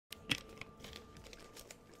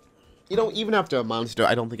You know, even after a monster,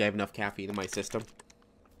 I don't think I have enough caffeine in my system.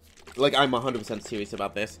 Like, I'm 100% serious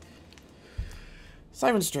about this.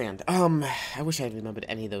 Siren Strand. I wish I had remembered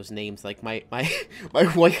any of those names. Like, my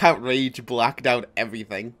whiteout rage blocked out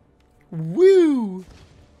everything. Woo!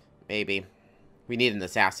 Maybe. We need an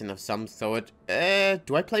assassin of some sort.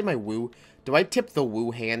 Do I play my woo? Do I tip the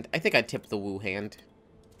woo hand? I think I tip the woo hand.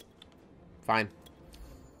 Fine.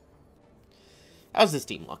 How's this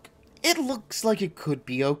team look? It looks like it could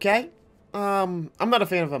be okay. I'm not a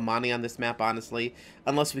fan of Amani on this map, honestly.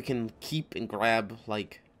 Unless we can keep and grab,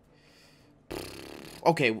 like...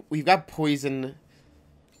 Okay, we've got poison.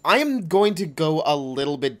 I am going to go a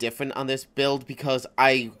little bit different on this build because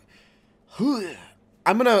I'm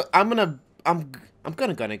gonna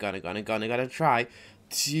try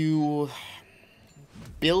to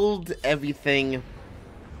build everything.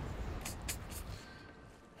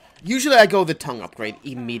 Usually I go the tongue upgrade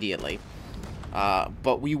immediately.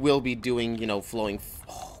 But we will be doing, you know, flowing.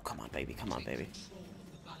 Oh, come on, baby. Come on, baby.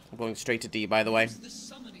 I'm going straight to D, by the way.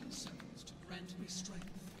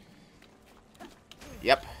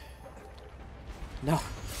 Yep. No.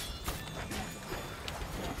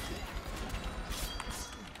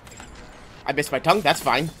 I missed my tongue. That's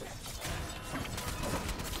fine.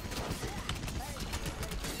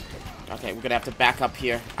 Okay, we're gonna have to back up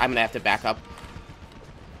here. I'm gonna have to back up.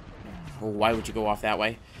 Oh, why would you go off that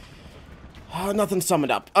way? Oh, nothing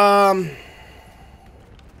summoned up. Let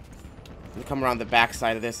me come around the back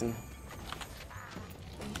side of this and...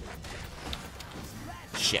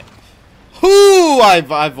 Shit. Whoo! I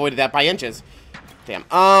avoided that by inches. Damn.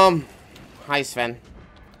 Hi, Sven.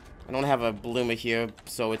 I don't have a bloomer here,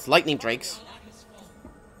 so it's lightning drakes.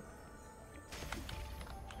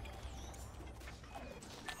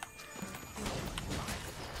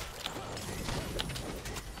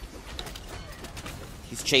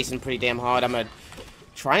 He's chasing pretty damn hard. I'm gonna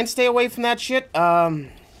try and stay away from that shit. Oh,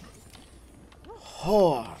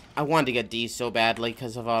 I wanted to get D so badly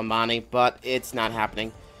because of Amani, but it's not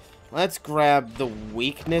happening. Let's grab the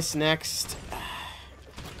weakness next.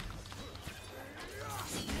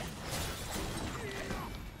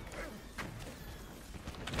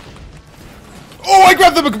 Oh, I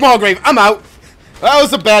grabbed the Maulgrave. I'm out. That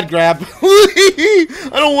was a bad grab. I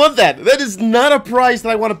don't want that. That is not a prize that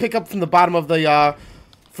I want to pick up from the bottom of the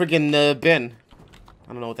friggin' bin.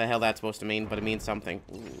 I don't know what the hell that's supposed to mean, but it means something.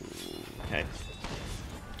 Ooh, okay.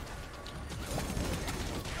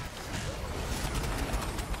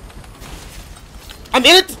 I'm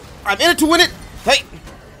in it! I'm in it to win it! Hey!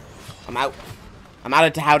 I'm out. I'm out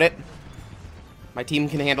of to tout it. My team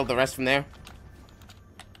can handle the rest from there.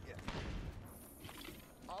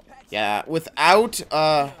 Yeah, without,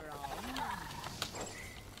 I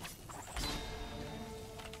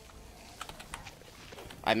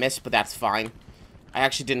missed, but that's fine. I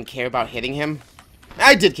actually didn't care about hitting him.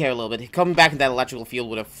 I did care a little bit. Coming back in that electrical field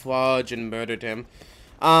would have fudged and murdered him.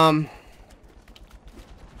 I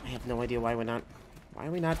have no idea why we're not... Why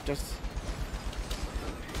are we not just...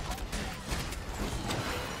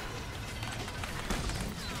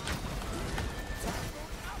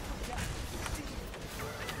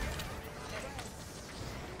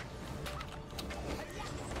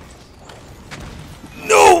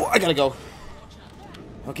 No! I gotta go.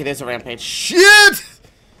 Okay, there's a rampage. Shit!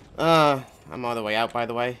 I'm all the way out, by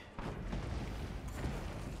the way.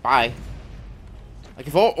 Bye. Like,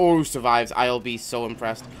 if all Oru survives, I'll be so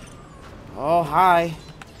impressed. Oh, hi.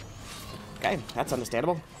 Okay, that's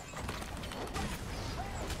understandable.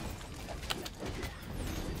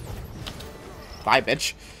 Bye,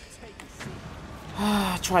 bitch.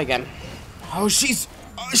 Try again. Oh, she was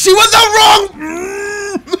wrong!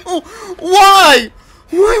 Why?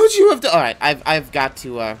 Why would you have to... Alright, I've got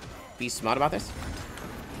to, be smart about this.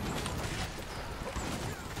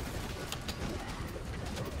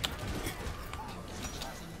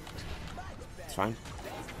 It's fine.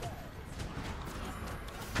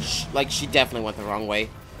 Like, she definitely went the wrong way.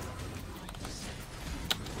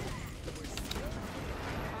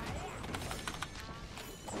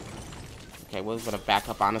 Okay, we're gonna back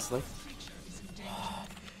up, honestly.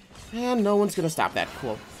 And no one's gonna stop that.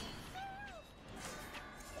 Cool.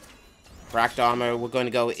 Cracked armor. We're going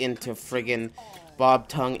to go into friggin' Bob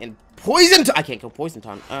Tongue and Poison Tongue. I can't go Poison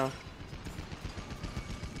Tongue.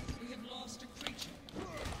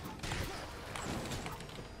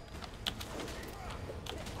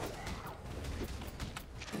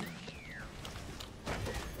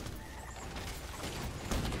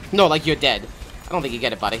 No, like you're dead. I don't think you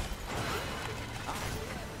get it, buddy.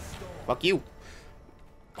 Fuck you.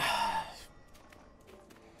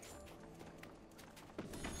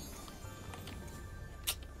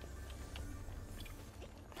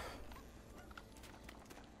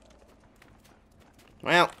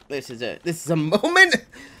 Well, this is a moment.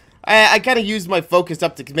 I kind of used my focus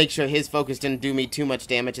up to make sure his focus didn't do me too much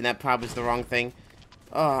damage, and that probably was the wrong thing.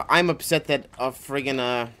 I'm upset that a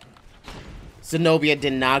friggin' Zenobia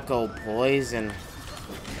did not go poison.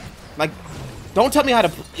 Like, don't tell me how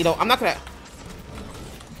to, you know, I'm not gonna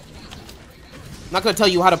tell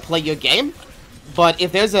you how to play your game, but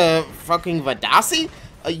if there's a fucking Vadasi,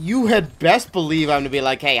 you had best believe I'm gonna be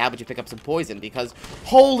like, hey, how about you pick up some poison? Because,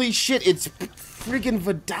 holy shit, it's friggin'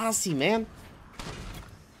 Vadasi, man.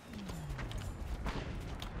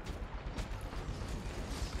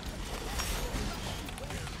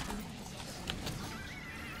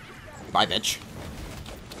 Bye, bitch.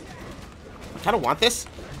 I kind of want this.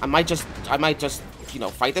 I might just, you know,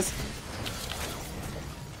 fight this.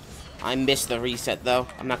 I missed the reset, though.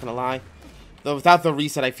 I'm not gonna lie. Though without the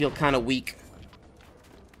reset, I feel kind of weak.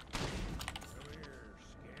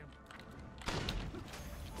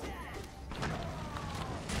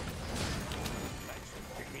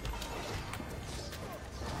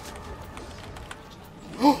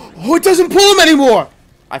 Oh, it doesn't pull him anymore!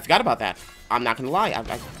 I forgot about that. I'm not gonna lie.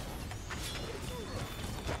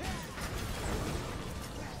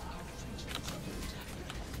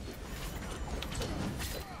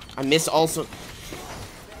 I miss also.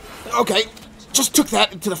 Okay, just took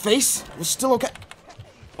that into the face. We're still okay.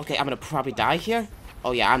 Okay, I'm gonna probably die here.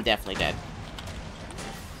 Oh yeah, I'm definitely dead.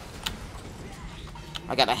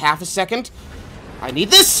 I got a half a second. I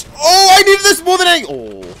need this. Oh, I need this more than any.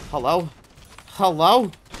 Oh, hello,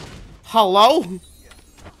 hello, hello.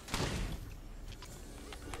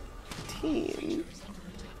 Team.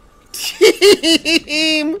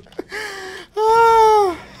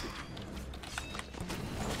 Oh.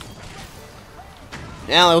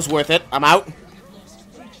 Yeah, that was worth it. I'm out.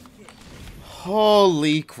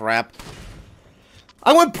 Holy crap.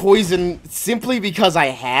 I went poison simply because I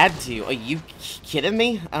had to. Are you kidding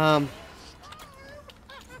me?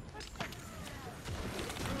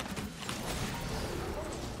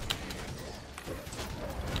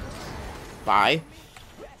 Bye.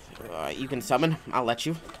 You can summon. I'll let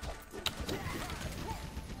you.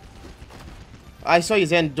 I saw your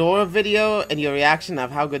Zandora video, and your reaction of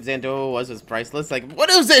how good Zandora was priceless. Like, what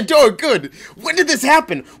is Zandora good? When did this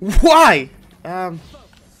happen? Why?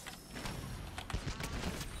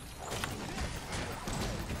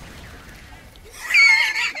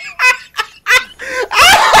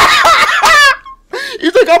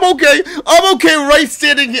 He's like, I'm okay. I'm okay right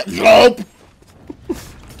standing here. Nope.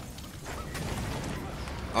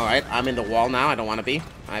 Alright, I'm in the wall now. I don't want to be.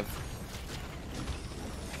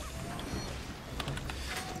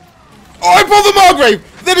 Oh, I pulled the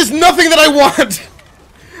Margrave! That is nothing that I want!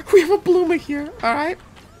 We have a bloomer here, alright?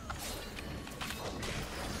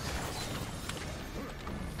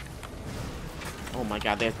 Oh my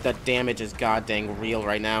god, the damage is god dang real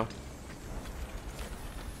right now.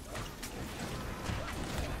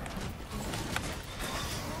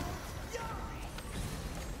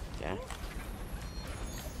 Yeah.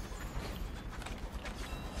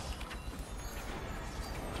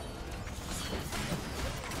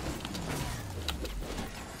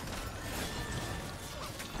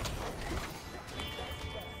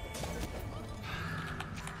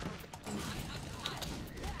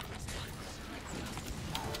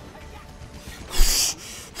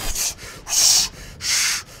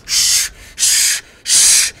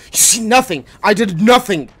 Nothing. I did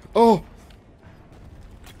nothing. Oh.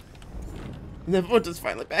 And then we'll just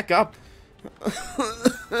finally back up.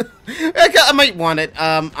 I might want it.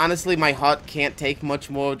 Honestly, my heart can't take much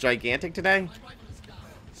more gigantic today.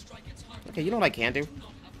 Okay, you know what I can do?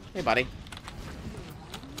 Hey, buddy.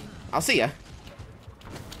 I'll see ya.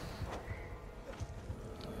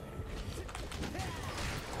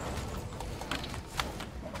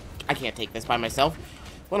 I can't take this by myself.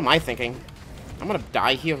 What am I thinking? I'm gonna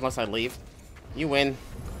die here unless I leave. You win.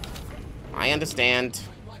 I understand.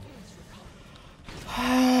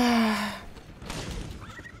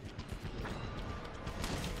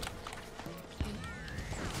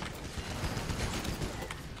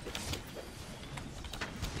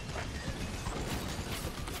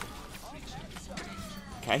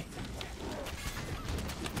 Okay.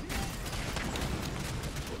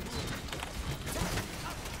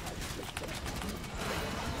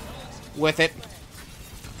 With it.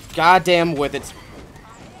 Goddamn with it.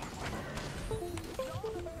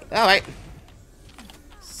 Alright.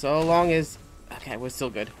 So long as... Okay, we're still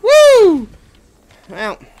good. Woo!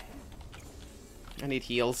 Well. I need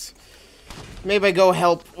heals. Maybe I go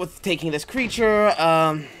help with taking this creature.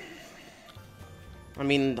 I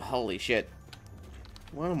mean, holy shit.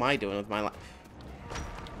 What am I doing with my life?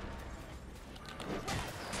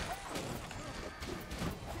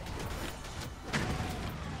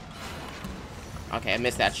 Okay, I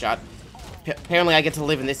missed that shot. Apparently I get to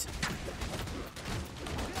live in this.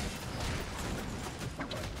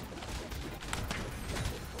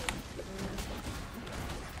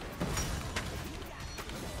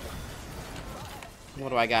 What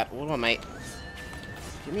do I got? What am I?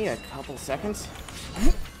 Give me a couple seconds.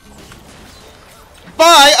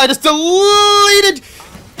 Bye! I just deleted.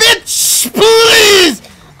 Bitch, please!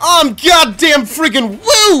 I'm goddamn freaking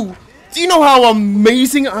woo! Do you know how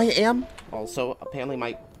amazing I am? Also, apparently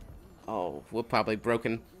my... Oh, we're probably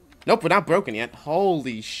broken. Nope, we're not broken yet.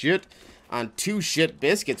 Holy shit. On 2 shit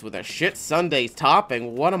biscuits with a shit sundae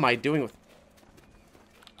topping. What am I doing with...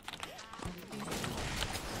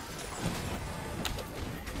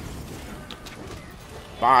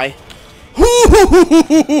 Bye.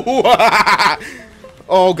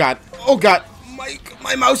 Oh god. Oh god.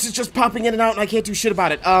 My mouse is just popping in and out and I can't do shit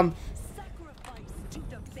about it.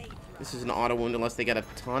 This is an auto wound unless they get a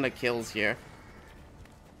ton of kills here.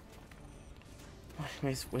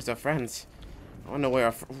 Where's our friends? I wanna know where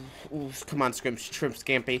our ooh, come on, Shrimp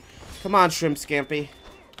Scampy. Come on, Shrimp Scampy.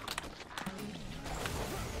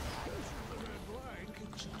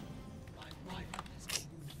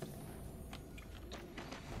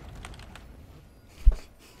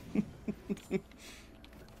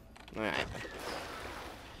 Alright.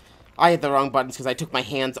 I hit the wrong buttons because I took my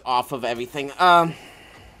hands off of everything.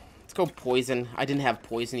 Let's go poison. I didn't have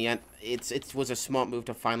poison yet. It was a smart move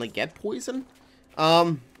to finally get poison.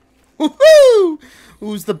 Woohoo!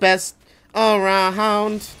 Who's the best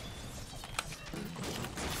around?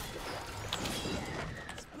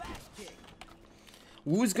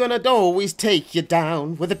 Who's gonna always take you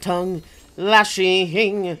down with a tongue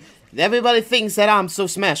lashing? Everybody thinks that I'm so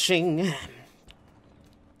smashing.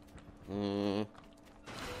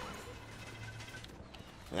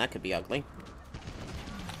 That could be ugly.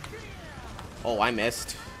 Oh, I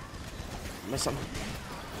missed. Missed something.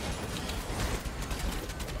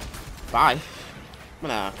 Bye. I'm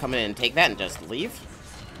gonna come in and take that and just leave.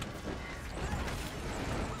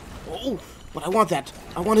 Oh, but I want that.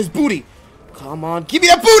 I want his booty. Come on, give me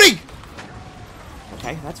that booty!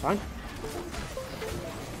 Okay, that's fine.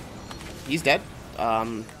 He's dead. Do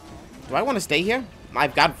I want to stay here?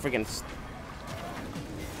 I've got friggin'...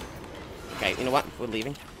 Okay, you know what? We're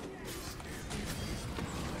leaving.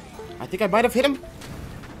 I think I might have hit him.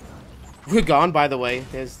 We're gone, by the way.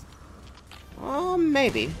 There's... Oh,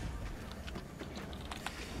 maybe.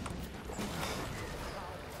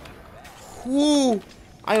 Ooh.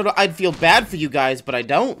 I'd feel bad for you guys, but I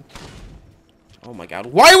don't. Oh my god.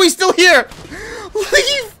 Why are we still here?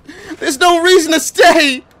 Leave! There's no reason to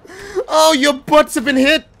stay! Oh, your butts have been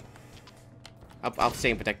hit! I'll stay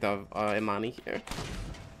and protect the Imani here.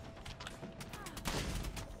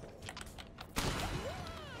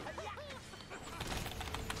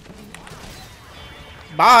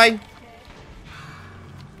 Bye!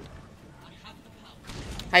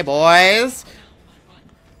 Hi, boys!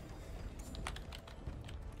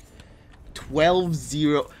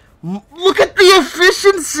 12-0. Look at the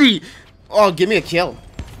efficiency! Oh, give me a kill.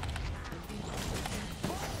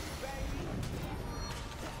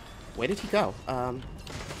 Where did he go? Oh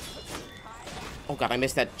god, I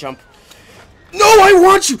missed that jump. No, I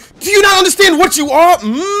want you! Do you not understand what you are?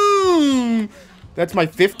 That's my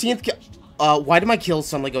 15th kill. Why did my kills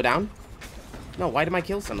suddenly go down? No, why did my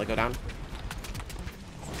kills suddenly go down?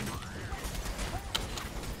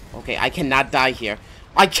 Okay, I cannot die here.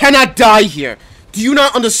 I cannot die here! Do you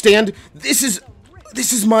not understand? This is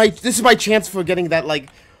my chance for getting that, like,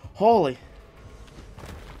 holy.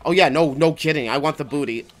 Oh yeah, no kidding. I want the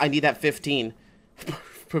booty. I need that 15.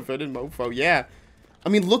 Prevented mofo, yeah. I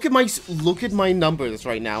mean, look at my numbers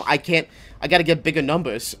right now. I gotta get bigger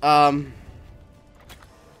numbers.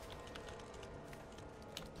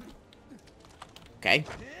 Okay.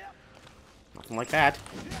 Nothing like that.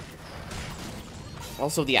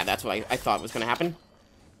 Also, yeah, that's what I thought was gonna happen.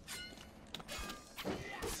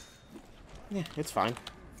 Yeah, it's fine.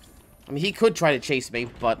 I mean, he could try to chase me,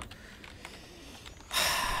 but...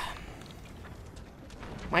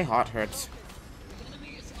 my heart hurts.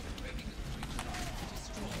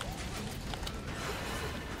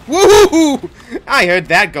 Woohoo! I heard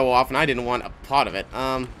that go off, and I didn't want a part of it.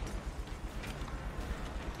 I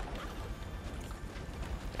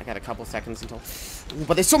got a couple seconds until... Ooh,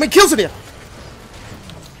 but there's so many kills in here!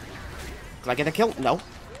 Did I get a kill? No.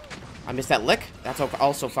 I missed that lick. That's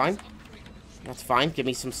also fine. That's fine. Give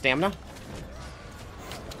me some stamina.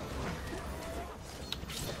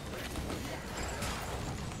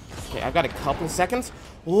 Okay, I've got a couple seconds.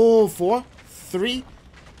 Oh, 4, 3,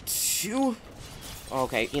 2...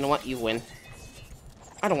 Okay, you know what? You win.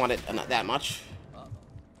 I don't want it that much.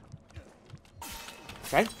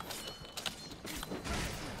 Okay.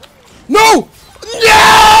 No!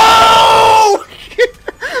 No!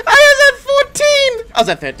 I was at 14! I was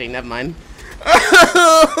at 13, never mind.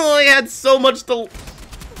 I had so much to...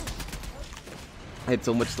 I had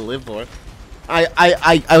so much to live for.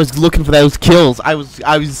 I was looking for those kills.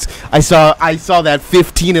 I saw that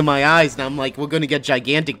 15 in my eyes, and I'm like, we're gonna get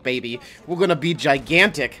gigantic, baby. We're gonna be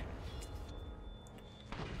gigantic.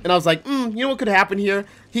 And I was like, you know what could happen here?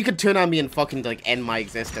 He could turn on me and fucking, like, end my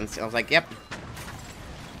existence. And I was like, yep.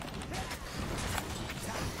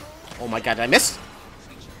 Oh my god, did I miss?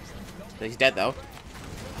 He's dead, though.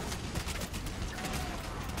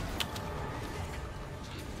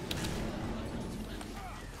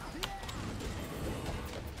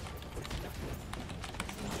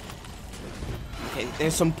 Okay,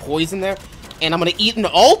 there's some poison there. And I'm gonna eat an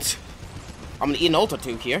ult? I'm gonna eat an ult or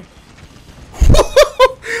two here.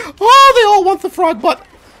 Oh, they all want the frog butt.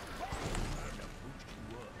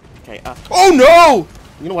 Okay, oh no!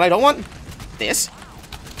 You know what I don't want? This.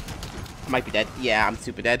 I might be dead. Yeah, I'm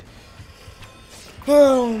super dead.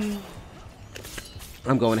 I'm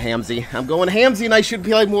going hamsy. I'm going hamsy, and I should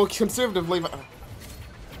play more conservatively.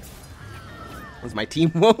 Because my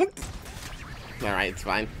team won't. Alright, it's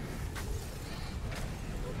fine.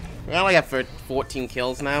 Well, I got 14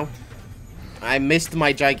 kills now. I missed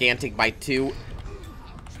my gigantic by 2.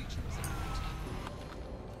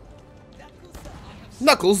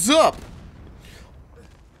 Knuckles up!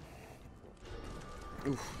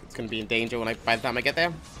 Oof, it's gonna be in danger by the time I get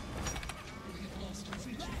there.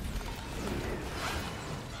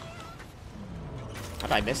 How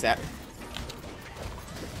did I miss that?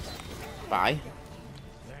 Bye.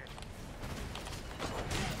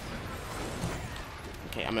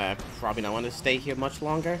 Okay, I'm gonna probably not want to stay here much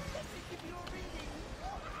longer.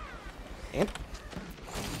 And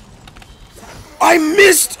I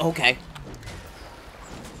missed! Okay.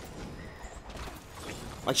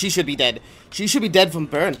 Like, she should be dead. She should be dead from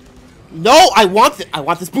burn. No, I want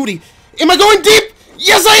this booty. Am I going deep?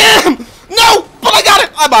 Yes, I am! No, but I got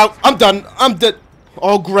it! I'm out. I'm done. I'm dead.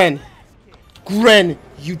 Oh, Gren. Gren,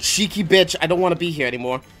 you cheeky bitch. I don't want to be here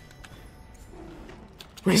anymore.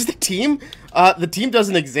 Where's the team? The team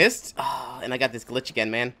doesn't exist. Oh, and I got this glitch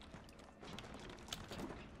again, man.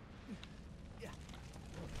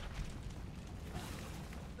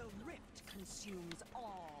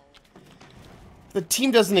 The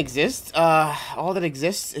team doesn't exist. All that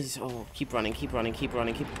exists is... Oh, keep running, keep running, keep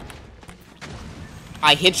running, keep...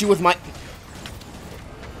 I hit you with my...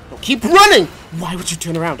 Oh, keep running! Why would you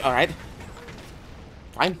turn around? Alright.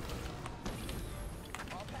 Fine.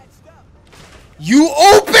 You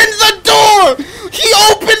opened the door! He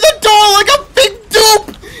opened the door like a big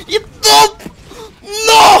dupe! You dupe!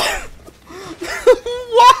 No!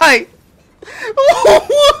 Why?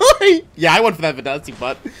 Why? Yeah, I went for that Vidasi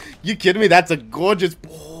butt. You kidding me? That's a gorgeous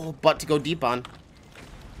butt to go deep on.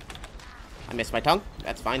 I missed my tongue.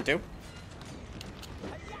 That's fine too.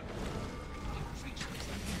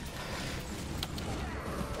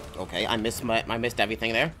 Okay, I missed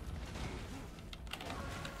everything there.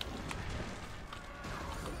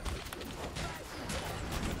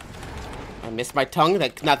 I missed my tongue.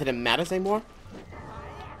 Not that it matters anymore.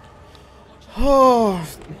 Oh.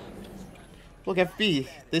 Look, FB,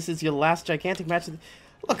 this is your last gigantic match of the...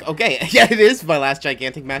 Look, okay, yeah, it is my last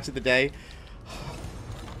gigantic match of the day.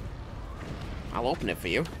 I'll open it for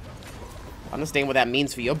you. I understand what that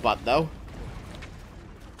means for your butt, though.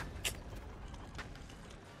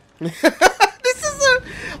 This is a...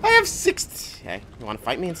 I have 6... Hey, you want to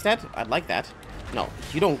fight me instead? I'd like that. No,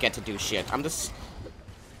 you don't get to do shit. I'm just...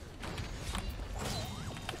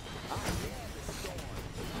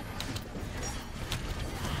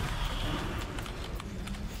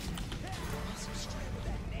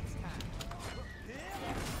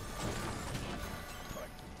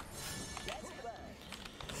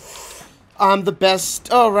 I'm the best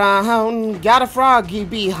around. Got a froggy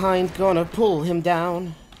behind, gonna pull him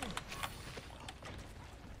down.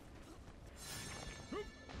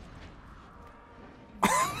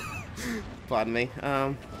 Pardon me.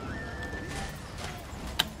 I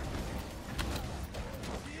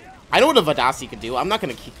know what a Vidasi could do. I'm not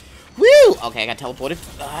gonna keep... Woo! Okay, I got teleported.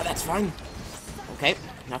 That's fine. Okay,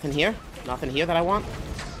 nothing here. Nothing here that I want.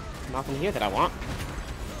 Nothing here that I want.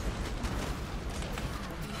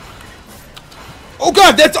 Oh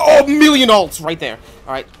god, that's a million ults right there.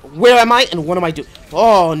 Alright, where am I and what am I doing?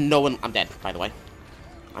 Oh, no one... I'm dead, by the way.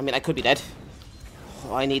 I mean, I could be dead.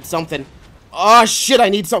 Oh, I need something. Oh, shit, I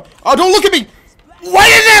need some... Oh, don't look at me! Why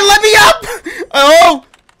didn't it let me up? Oh!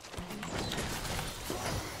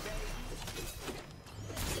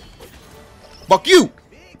 Fuck you!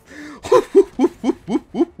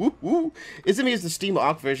 Isn't is the Steam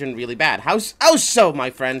Arc version really bad? How so, my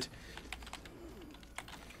friend?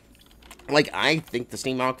 Like, I think the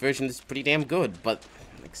Steam Arc version is pretty damn good, but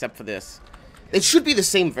except for this. It should be the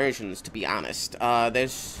same versions, to be honest.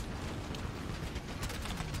 There's...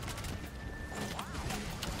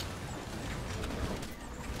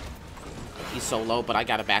 He's so low, but I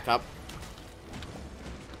gotta back up.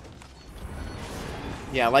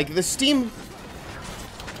 Yeah, like, the Steam...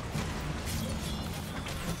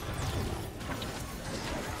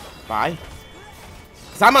 Bye.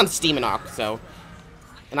 Because I'm on Steam and Arc, so...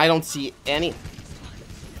 And I don't see anything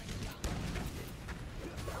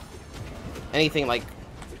like...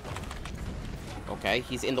 Okay,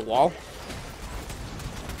 he's in the wall.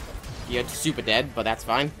 You're super dead, but that's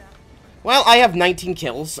fine. Well, I have 19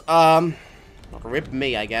 kills. Rip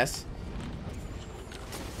me, I guess.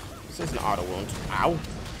 This is an auto wound. Ow.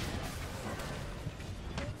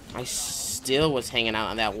 I still was hanging out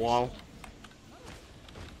on that wall.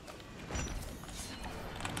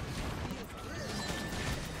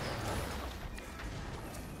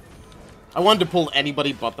 I wanted to pull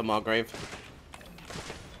anybody but the Margrave.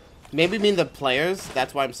 Maybe mean the players.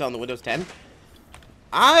 That's why I'm selling the Windows 10.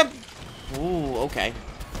 Ooh, okay.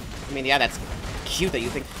 I mean, yeah, that's cute that you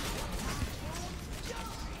think.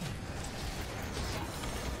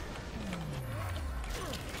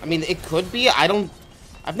 I mean, it could be.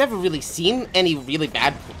 I've never really seen any really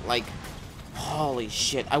bad, like, holy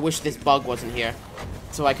shit. I wish this bug wasn't here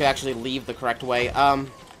so I could actually leave the correct way.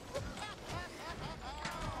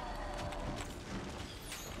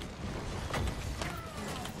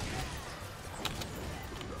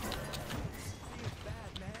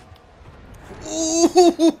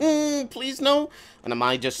 Ooh, please no. And am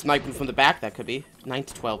I just sniping from the back? That could be. 9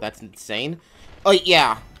 to 12, that's insane. Oh,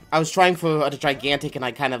 yeah. I was trying for a gigantic and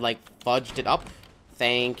I kind of, like, fudged it up.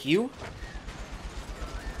 Thank you.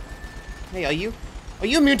 Hey, are you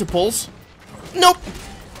immune to pulls? Nope.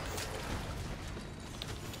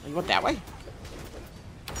 Oh, you went that way?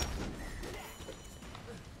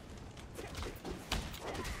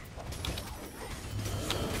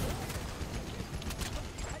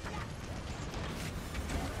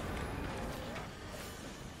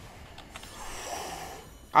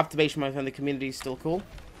 Optimization from the community is still cool.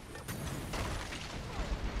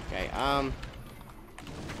 Okay,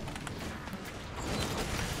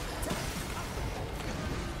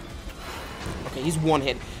 okay, he's one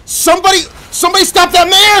hit. Somebody stop that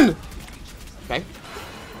man! Okay.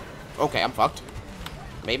 Okay, I'm fucked.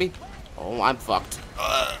 Maybe. Oh, I'm fucked.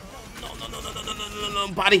 No,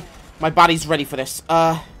 body. My body's ready for this.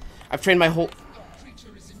 I've trained my whole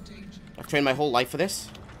life for this.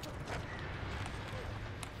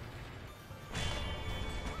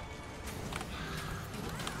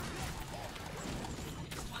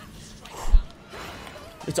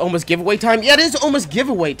 It's almost giveaway time? Yeah, it is almost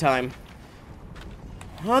giveaway time.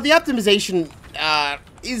 The optimization,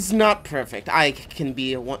 is not perfect. I can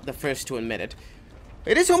be the first to admit it.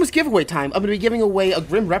 It is almost giveaway time. I'm going to be giving away a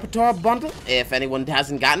Grim Repertoire bundle. If anyone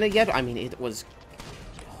hasn't gotten it yet, I mean, it was...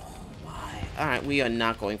 Oh, why? Alright, we are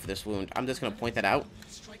not going for this wound. I'm just going to point that out.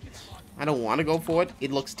 I don't want to go for it.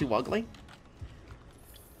 It looks too ugly.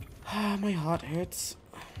 My heart hurts.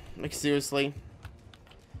 Like, seriously.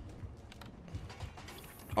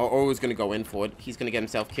 Or he's gonna go in for it. He's gonna get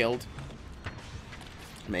himself killed.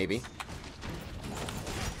 Maybe.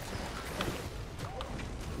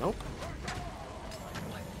 Nope.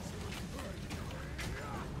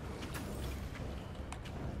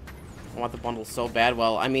 I want the bundle so bad.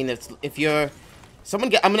 Well, I mean, if you're... I'm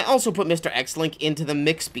gonna also put Mr. X-Link into the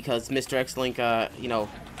mix because Mr. X-Link, you know...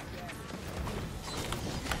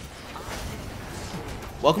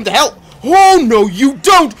 Welcome to hell! Oh, no, you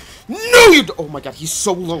don't! No, you don't! Oh my god, he's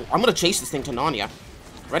so low. I'm gonna chase this thing to Narnia.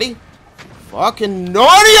 Ready? Fucking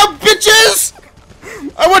Narnia, bitches!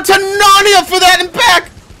 I went to Narnia for that and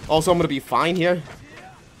back! Also, I'm gonna be fine here.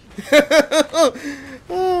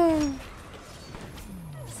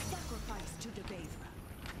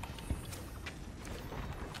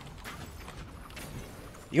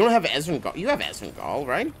 You don't have Ezreal. You have Ezreal,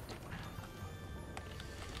 right?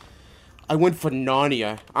 I went for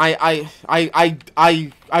Narnia. I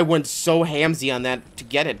went so hamsy on that to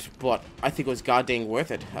get it, but I think it was goddamn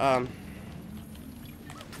worth it.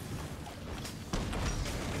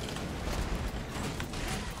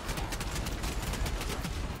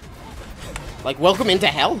 Like, welcome into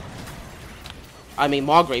hell? I mean,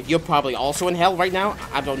 Margrave, you're probably also in hell right now.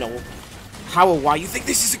 I don't know how or why you think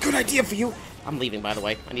this is a good idea for you. I'm leaving, by the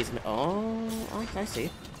way. I need some... Oh, I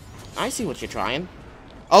see. I see what you're trying.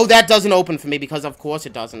 Oh, that doesn't open for me because, of course,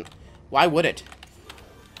 it doesn't. Why would it?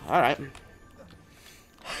 Alright.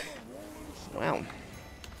 Well,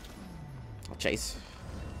 I'll chase.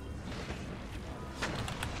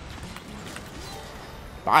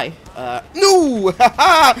 Bye. No!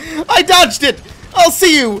 Haha! I dodged it! I'll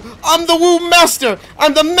see you! I'm the Woo Master!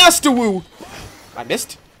 I'm the Master Woo! I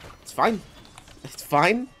missed. It's fine. It's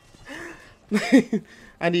fine.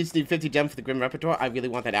 I need 50 gems for the Grim Repertoire. I really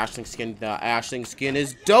want that Ashling skin. The Ashling skin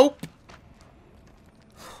is dope.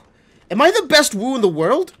 Am I the best Woo in the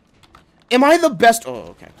world? Am I the best? Oh,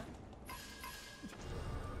 okay.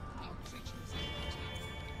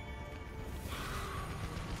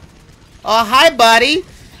 Oh, hi, buddy.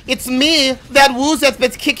 It's me, that Woo that's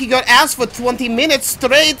been kicking your ass for 20 minutes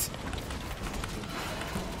straight.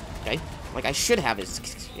 Okay, like I should have his...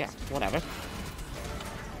 Yeah, whatever.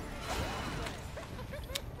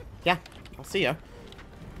 Yeah, I'll see ya.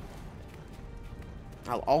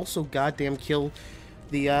 I'll also goddamn kill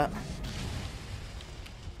the,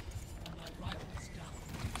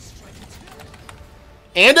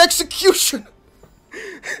 And execution!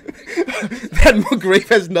 That McGrave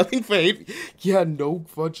has nothing for hate. Yeah, no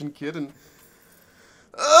fucking kidding.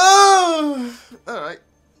 Oh, alright.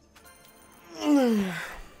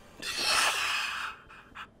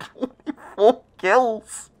 4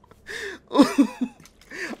 kills.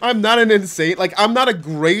 I'm not an insane, like, I'm not a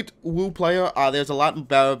great Woo player. There's a lot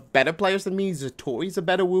better players than me. Zatori's a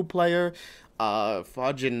better Woo player.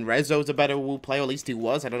 Fudge and Rezo's a better Woo player, at least he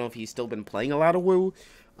was. I don't know if he's still been playing a lot of Woo.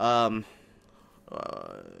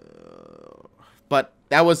 But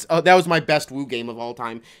that was my best Woo game of all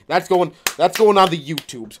time. That's going on the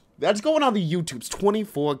YouTubes. That's going on the YouTubes.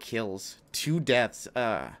 24 kills, 2 deaths,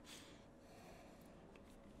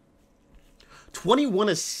 21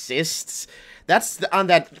 assists. That's on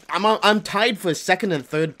that. I'm tied for 2nd and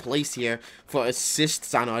 3rd place here for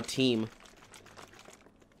assists on our team.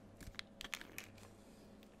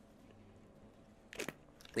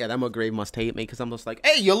 Yeah, that McGrave must hate me because I'm just like,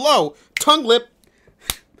 hey, you're low, tongue lip.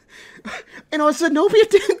 And our Zenobia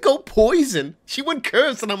didn't go poison. She went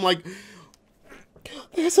curse, and I'm like,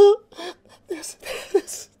 there's a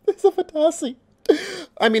Fatasi.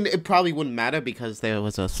 I mean, it probably wouldn't matter because there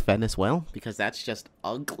was a Sven as well, because that's just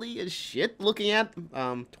ugly as shit looking at.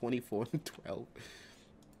 24 and 12.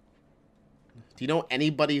 Do you know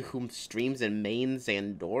anybody who streams and mains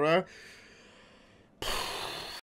Zandora?